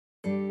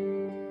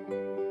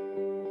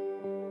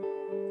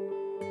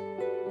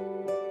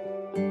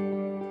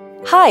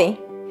Hi!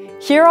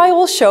 Here I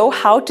will show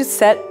how to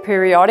set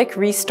periodic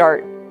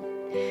restart.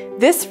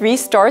 This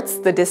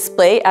restarts the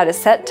display at a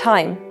set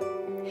time.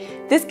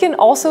 This can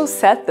also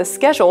set the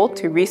schedule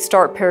to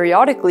restart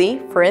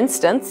periodically, for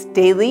instance,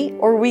 daily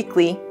or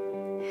weekly.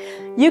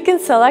 You can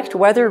select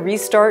whether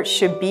restart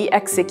should be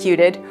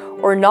executed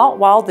or not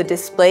while the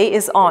display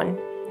is on.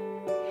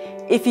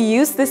 If you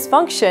use this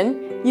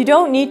function, you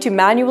don't need to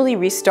manually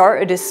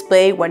restart a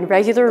display when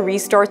regular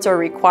restarts are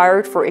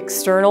required for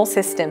external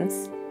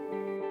systems.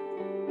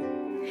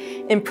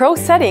 In Pro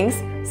Settings,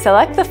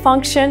 select the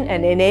function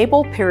and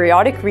enable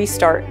periodic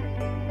restart.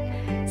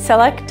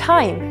 Select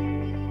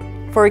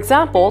Time. For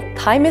example,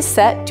 time is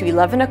set to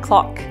 11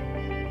 o'clock.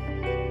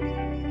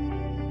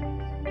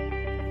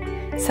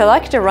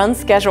 Select a run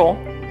schedule.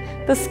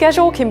 The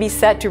schedule can be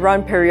set to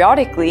run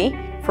periodically,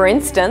 for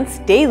instance,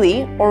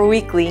 daily or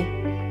weekly.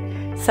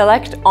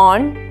 Select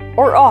On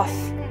or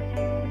Off.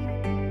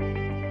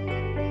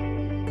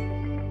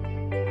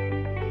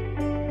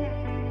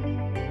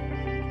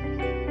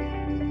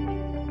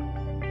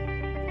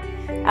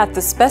 At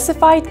the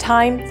specified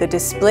time, the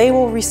display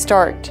will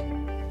restart.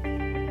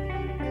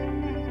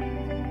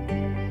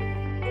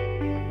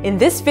 In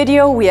this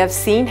video, we have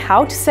seen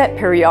how to set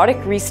periodic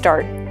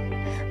restart.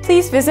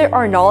 Please visit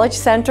our Knowledge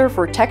Center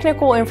for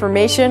technical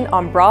information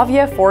on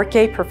BRAVIA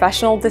 4K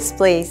professional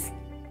displays.